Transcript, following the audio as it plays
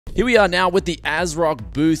Here we are now with the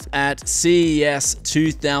ASRock booth at CES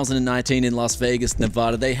 2019 in Las Vegas,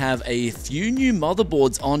 Nevada. They have a few new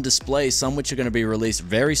motherboards on display, some which are going to be released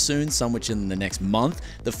very soon, some which in the next month.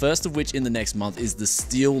 The first of which in the next month is the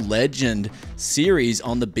Steel Legend series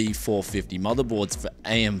on the B450 motherboards for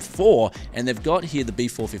AM4, and they've got here the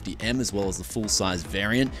B450M as well as the full-size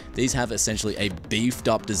variant. These have essentially a beefed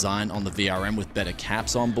up design on the VRM with better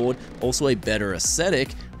caps on board, also a better aesthetic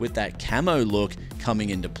with that camo look coming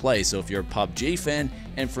into play. So if you're a PUBG fan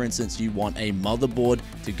and for instance you want a motherboard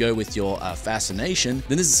to go with your fascination,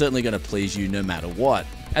 then this is certainly going to please you no matter what.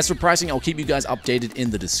 As for pricing, I'll keep you guys updated in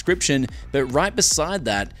the description, but right beside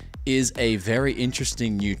that is a very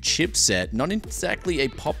interesting new chipset, not exactly a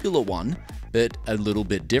popular one, but a little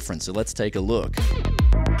bit different. So let's take a look.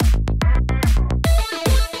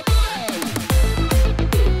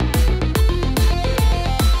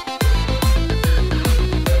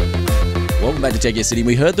 Welcome back to Tech City.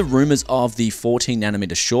 We heard the rumors of the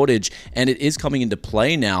 14nm shortage, and it is coming into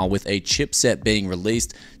play now with a chipset being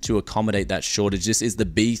released to accommodate that shortage. This is the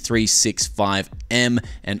B365M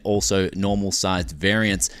and also normal sized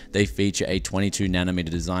variants. They feature a 22nm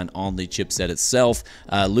design on the chipset itself,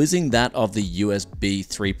 losing that of the USB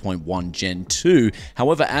 3.1 Gen 2.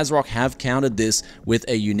 However, ASRock have countered this with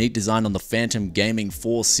a unique design on the Phantom Gaming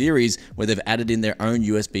 4 series, where they've added in their own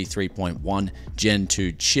USB 3.1 Gen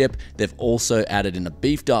 2 chip. They've also added in a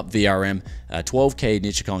beefed up VRM, 12K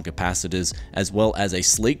Nichicon capacitors, as well as a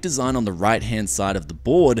sleek design on the right hand side of the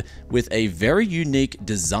board with a very unique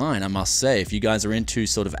design, I must say. If you guys are into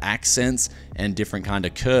sort of accents and different kind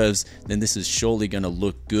of curves, then this is surely going to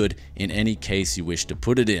look good in any case you wish to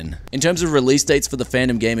put it in. In terms of release dates for the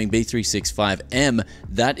Phantom Gaming B365M,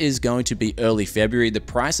 that is going to be early February. The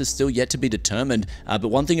price is still yet to be determined, but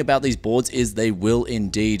one thing about these boards is they will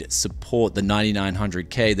indeed support the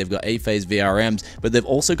 9900K. They've got A-phase VRMs, but they've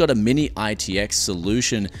also got a mini ITX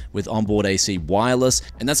solution with onboard AC wireless,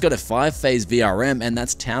 and that's got a 5-phase VRM, and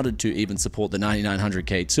that's touted to even support the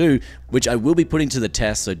 9900K too, which I will be putting to the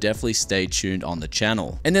test, so definitely stay tuned on the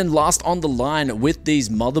channel. And then last on the line with these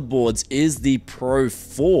motherboards is the Pro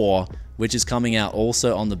 4, which is coming out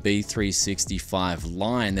also on the B365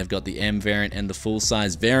 line. They've got the M variant and the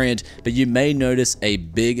full-size variant, but you may notice a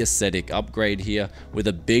big aesthetic upgrade here with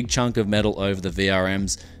a big chunk of metal over the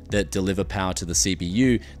VRMs that deliver power to the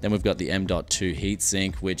CPU. Then we've got the M.2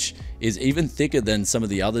 heatsink, which is even thicker than some of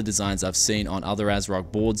the other designs I've seen on other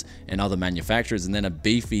ASRock boards and other manufacturers, and then a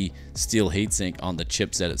beefy steel heatsink on the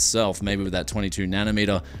chipset itself. Maybe with that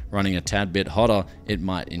 22nm running a tad bit hotter, it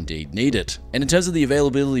might indeed need it. And in terms of the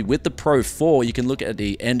availability with the Pro 4, you can look at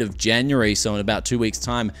the end of January, so in about 2 weeks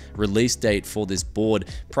time, release date for this board.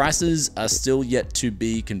 Prices are still yet to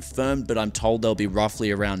be confirmed, but I'm told they'll be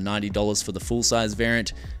roughly around $90 for the full-size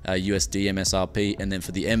variant, USD MSRP, and then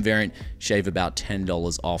for the M variant, shave about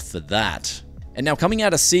 $10 off for that. And now coming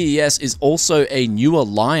out of CES is also a new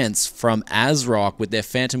alliance from ASRock with their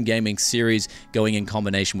Phantom Gaming series going in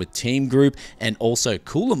combination with Team Group and also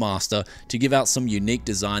Cooler Master to give out some unique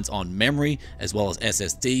designs on memory as well as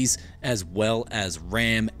SSDs as well as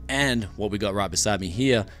RAM, and what we got right beside me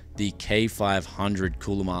here, the K500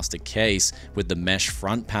 Cooler Master case with the mesh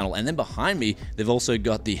front panel, and then behind me they've also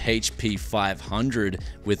got the HP500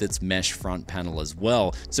 with its mesh front panel as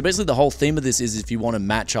well. So basically the whole theme of this is if you want to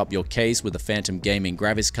match up your case with the Phantom Gaming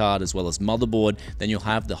graphics card as well as motherboard, then you'll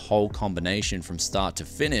have the whole combination from start to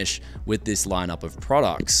finish with this lineup of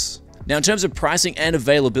products. Now, in terms of pricing and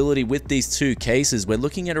availability with these two cases, we're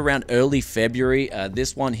looking at around early February.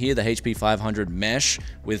 This one here, the HP500 Mesh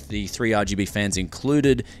with the 3 RGB fans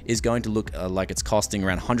included, is going to look like it's costing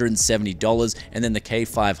around $170, and then the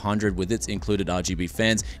K500 with its included RGB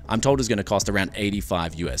fans, I'm told is going to cost around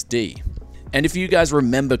 $85 USD. And if you guys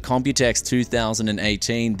remember Computex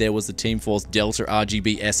 2018, there was the Team Force Delta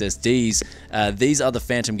RGB SSDs. These are the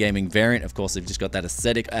Phantom Gaming variant. Of course, they've just got that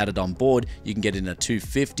aesthetic added on board. You can get it in a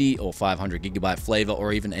 250 or 500GB flavor,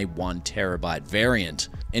 or even a 1TB variant.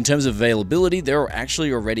 In terms of availability, they're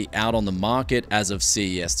actually already out on the market as of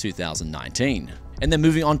CES 2019. And then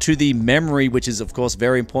moving on to the memory, which is of course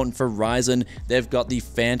very important for Ryzen, they've got the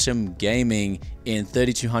Phantom Gaming in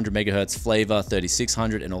 3200 MHz flavor,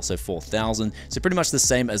 3600, and also 4000. So pretty much the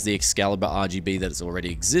same as the Excalibur RGB that has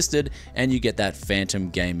already existed, and you get that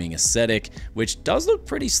Phantom Gaming aesthetic, which does look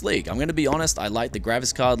pretty sleek. I'm going to be honest, I like the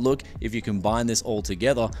graphics card look. If you combine this all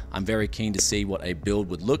together, I'm very keen to see what a build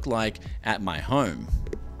would look like at my home,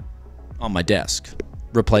 on my desk,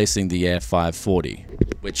 replacing the Air 540,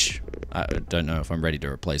 which I don't know if I'm ready to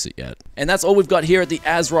replace it yet. And that's all we've got here at the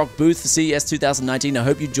ASRock booth for CES 2019. I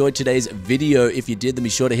hope you enjoyed today's video. If you did, then be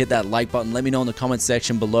sure to hit that like button. Let me know in the comment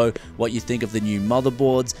section below what you think of the new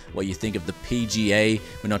motherboards, what you think of the PGA.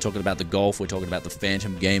 We're not talking about the Golf, we're talking about the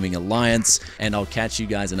Phantom Gaming Alliance. And I'll catch you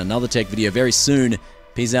guys in another tech video very soon.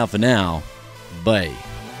 Peace out for now. Bye.